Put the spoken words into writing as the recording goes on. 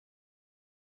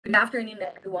Good afternoon,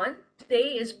 everyone.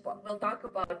 We'll talk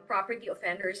about property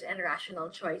offenders and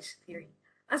rational choice theory.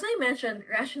 As I mentioned,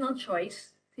 rational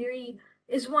choice theory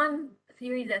is one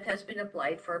theory that has been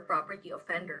applied for property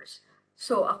offenders.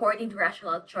 So, according to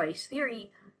rational choice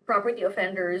theory, property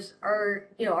offenders are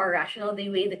rational. They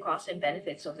weigh the costs and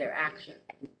benefits of their action.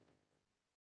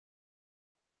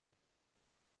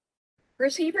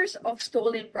 Receivers of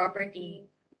stolen property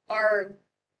are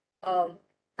um,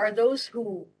 are those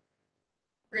who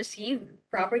receive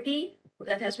property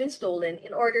that has been stolen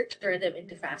in order to turn them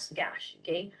into fast cash.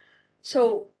 Okay,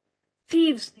 so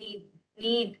thieves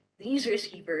need these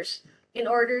receivers in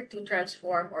order to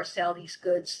transform or sell these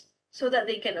goods so that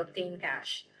they can obtain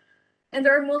cash. And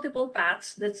there are multiple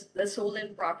paths that the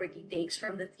stolen property takes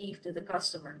from the thief to the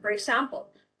customer. For example,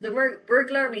 the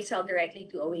burglar may sell directly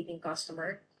to a waiting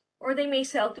customer, or they may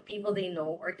sell to people they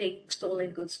know, or take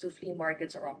stolen goods to flea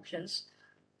markets or auctions.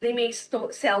 They may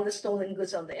sell the stolen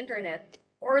goods on the internet,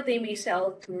 or they may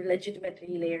sell to legitimate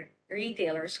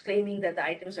retailers claiming that the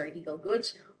items are legal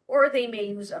goods, or they may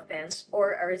use a fence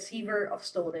or a receiver of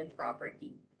stolen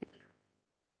property.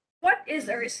 What is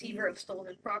a receiver of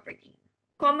stolen property?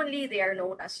 Commonly, they are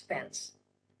known as fence.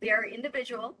 They are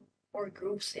individual or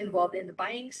groups involved in the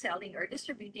buying, selling, or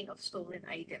distributing of stolen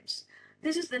items.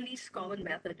 This is the least common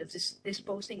method of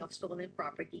disposing of stolen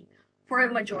property for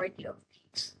a majority of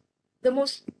thieves. The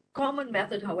most common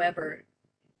method, however,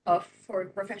 for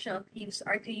professional thieves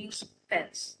are to use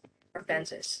fence or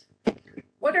fences.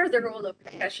 What are the role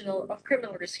of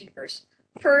criminal receivers?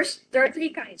 First, there are three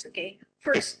kinds, okay?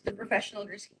 First, the professional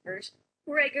receivers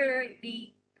who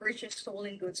regularly purchase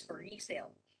stolen goods for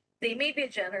resale. They may be a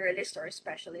generalist or a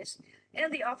specialist,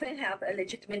 and they often have a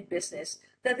legitimate business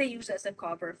that they use as a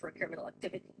cover for criminal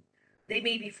activity. They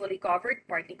may be fully covered,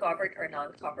 partly covered, or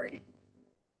non-covered.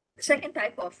 The second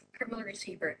type of criminal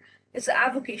receiver is the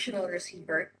avocational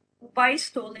receiver who buys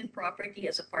stolen property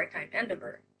as a part-time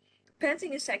endeavor.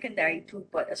 Fencing is secondary to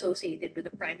but associated with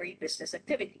the primary business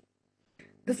activity.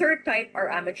 The third type are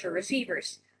amateur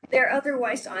receivers. They are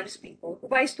otherwise honest people who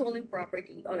buy stolen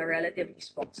property on a relatively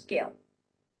small scale.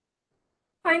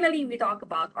 Finally, we talk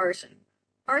about arson.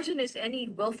 Arson is any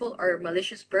willful or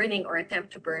malicious burning or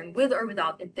attempt to burn with or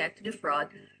without intent to defraud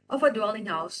of a dwelling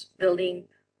house, building,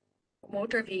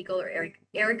 motor vehicle, or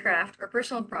aircraft or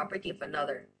personal property of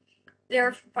another. There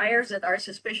are fires that are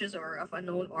suspicious or of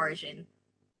unknown origin,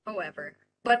 however,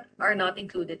 but are not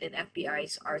included in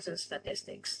FBI's arson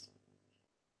statistics.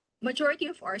 Majority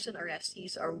of arson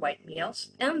arrestees are white males,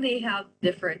 and they have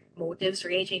different motives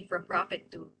ranging from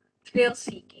profit to thrill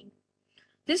seeking.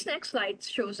 This next slide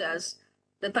shows us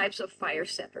the types of fire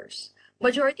setters.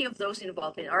 Majority of those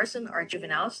involved in arson are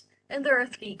juveniles, and there are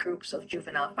three groups of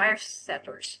juvenile fire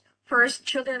setters. First,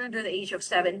 children under the age of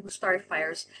 7 who start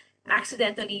fires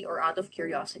accidentally or out of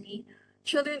curiosity.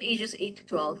 Children ages 8 to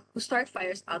 12 who start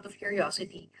fires out of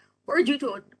curiosity or due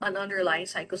to an underlying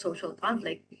psychosocial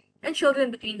conflict. And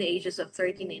children between the ages of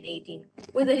 13 and 18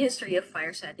 with a history of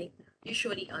fire setting,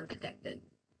 usually undetected.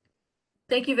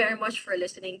 Thank you very much for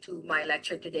listening to my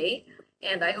lecture today,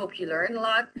 and I hope you learned a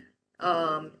lot.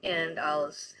 And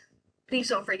please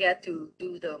don't forget to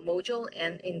do the module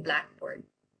and in Blackboard.